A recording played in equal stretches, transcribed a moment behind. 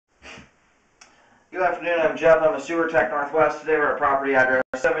Good afternoon, I'm Jeff. I'm a sewer tech Northwest. Today we're at property address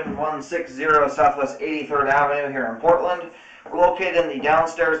 7160 Southwest 83rd Avenue here in Portland. We're located in the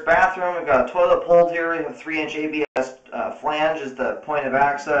downstairs bathroom. We've got a toilet pulled here. We have 3-inch ABS flange as the point of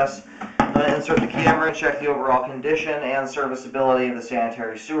access. I'm going to insert the camera and check the overall condition and serviceability of the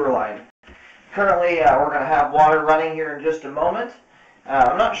sanitary sewer line. Currently, we're going to have water running here in just a moment.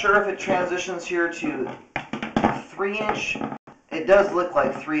 I'm not sure if it transitions here to 3-inch. It does look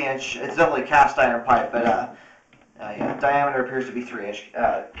like 3-inch. It's definitely cast iron pipe, but yeah, diameter appears to be 3-inch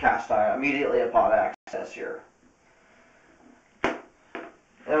cast iron immediately upon access here. I'm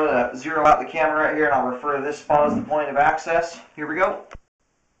going to zero out the camera right here, and I'll refer to this spot as the point of access. Here we go.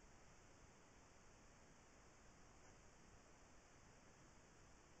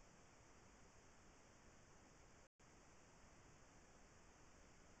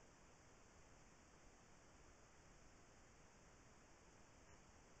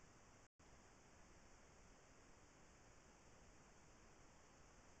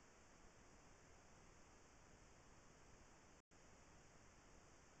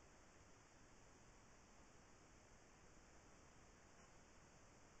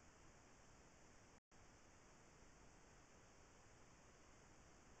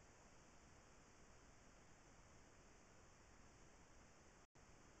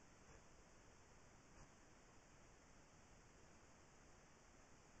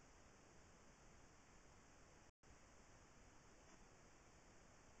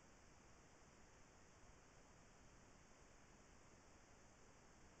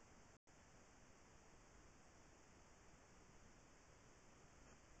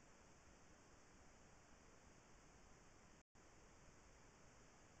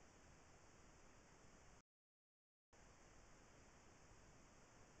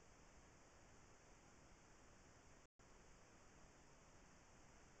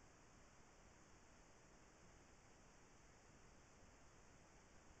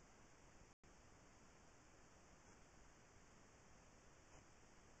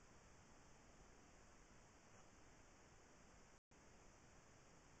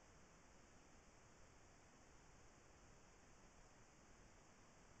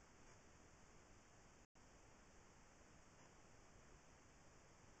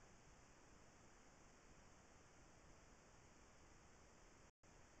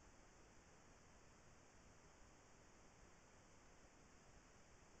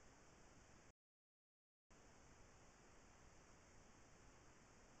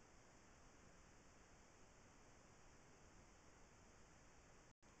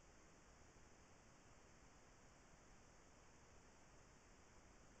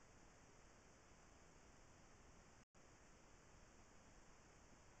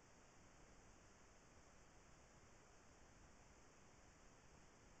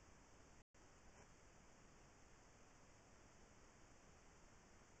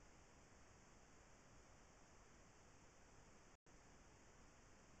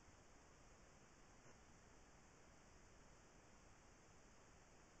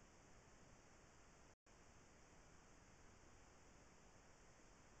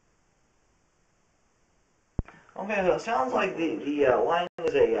 Okay, so it sounds like the line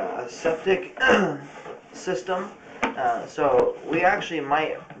is a septic system. So we actually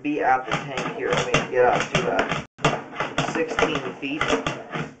might be at the tank here. Let me get up to 16 feet.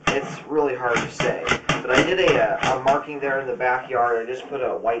 It's really hard to say. But I did a marking there in the backyard. I just put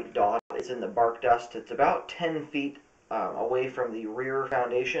a white dot. It's in the bark dust. It's about 10 feet away from the rear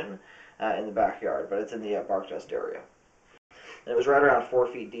foundation in the backyard, but it's in the bark dust area. And it was right around 4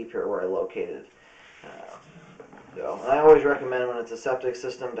 feet deep here where I located. So I always recommend when it's a septic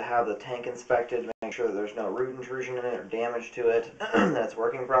system to have the tank inspected, make sure that there's no root intrusion in it or damage to it, that it's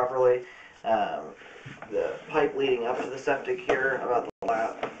working properly. The pipe leading up to the septic here, about the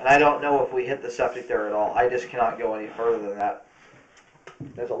lap, and I don't know if we hit the septic there at all. I just cannot go any further than that.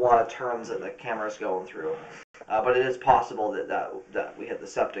 There's a lot of turns that the camera's going through, but it is possible that we hit the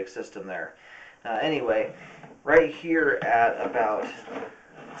septic system there. Anyway, right here at about,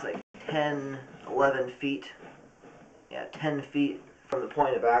 it's like 10, 11 feet. Yeah, 10 feet from the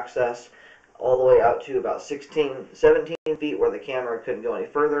point of access, all the way out to about 16, 17 feet where the camera couldn't go any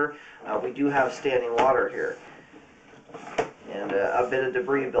further. We do have standing water here, and a bit of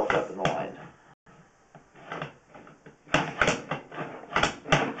debris built up in the line.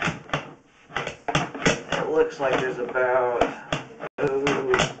 It looks like there's about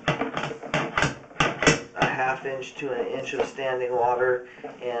a half-inch to an inch of standing water,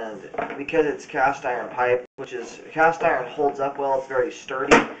 and because it's cast iron pipe, which is, cast iron holds up well, it's very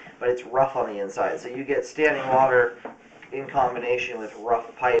sturdy, but it's rough on the inside. So you get standing water in combination with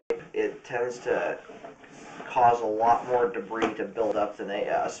rough pipe, it it tends to cause a lot more debris to build up than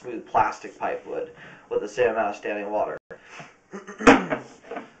a smooth plastic pipe would with the same amount of standing water.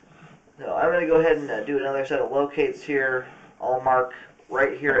 So I'm going to go ahead and do another set of locates here. I'll mark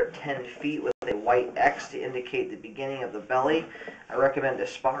right here at 10 feet with a white X to indicate the beginning of the belly. I recommend a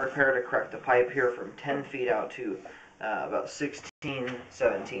spot repair to correct the pipe here from 10 feet out to about 16,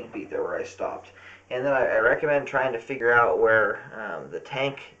 17 feet there where I stopped. And then I recommend trying to figure out where the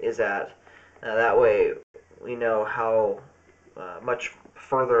tank is at. That way we know how much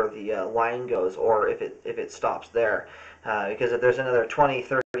further the line goes, or if it stops there. Because if there's another 20,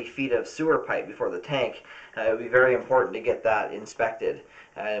 30 feet of sewer pipe before the tank, it would be very important to get that inspected,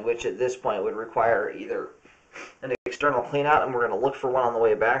 which at this point would require either an external clean out, and we're going to look for one on the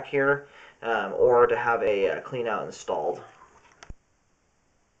way back here, or to have a clean out installed.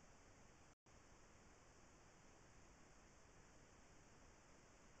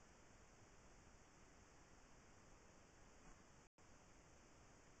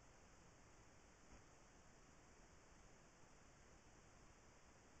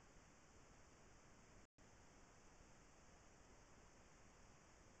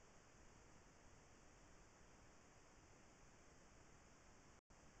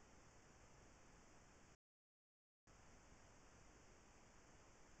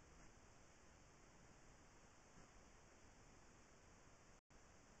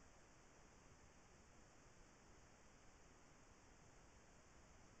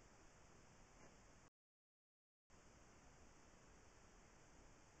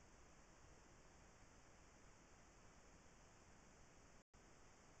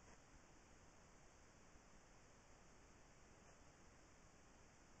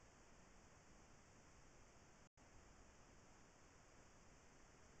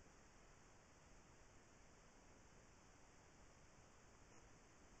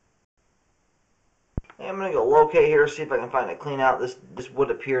 I'm going to go locate here, see if I can find a clean out. This would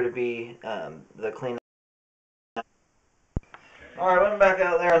appear to be the clean out. Alright, I went back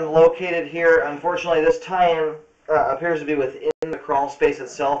out there and located here. Unfortunately, this tie-in appears to be within the crawl space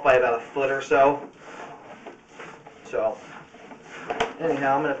itself by about a foot or so. So,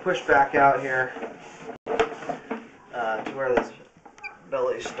 anyhow, I'm going to push back out here to where this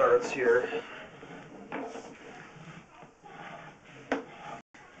belly starts here.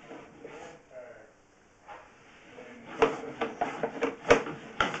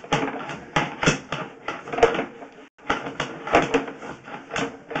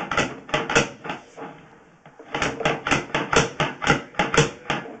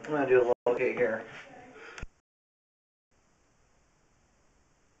 I'm going to do a locate here.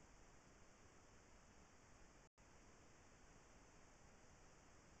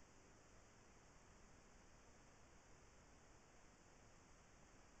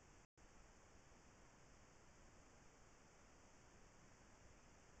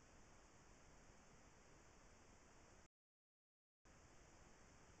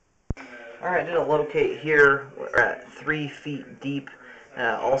 Alright, I did a locate here. We're at 3 feet deep,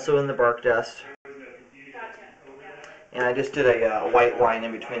 also in the bark dust. And I just did a white line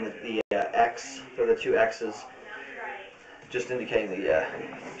in between the X for the two X's, just indicating the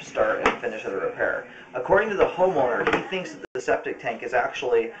start and finish of the repair. According to the homeowner, he thinks that the septic tank is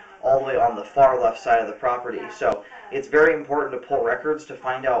actually all the way on the far left side of the property. So it's very important to pull records to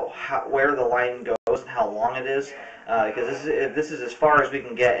find out where the line goes and how long it is. Because if this is as far as we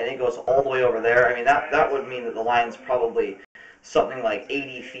can get and it goes all the way over there, I mean that would mean that the line's probably something like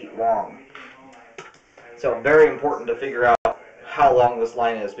 80 feet long. So very important to figure out how long this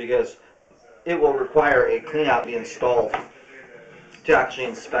line is, because it will require a clean out be installed to actually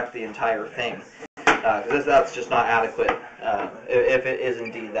inspect the entire thing. Because that's just not adequate if it is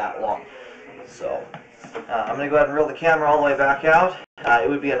indeed that long. So I'm going to go ahead and reel the camera all the way back out. It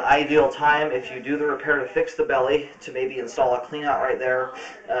would be an ideal time if you do the repair to fix the belly to maybe install a clean out right there,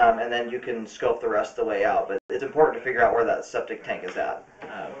 and then you can scope the rest of the way out. But it's important to figure out where that septic tank is at.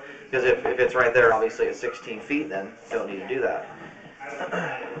 Because if it's right there, obviously at 16 feet, then you don't need to do that.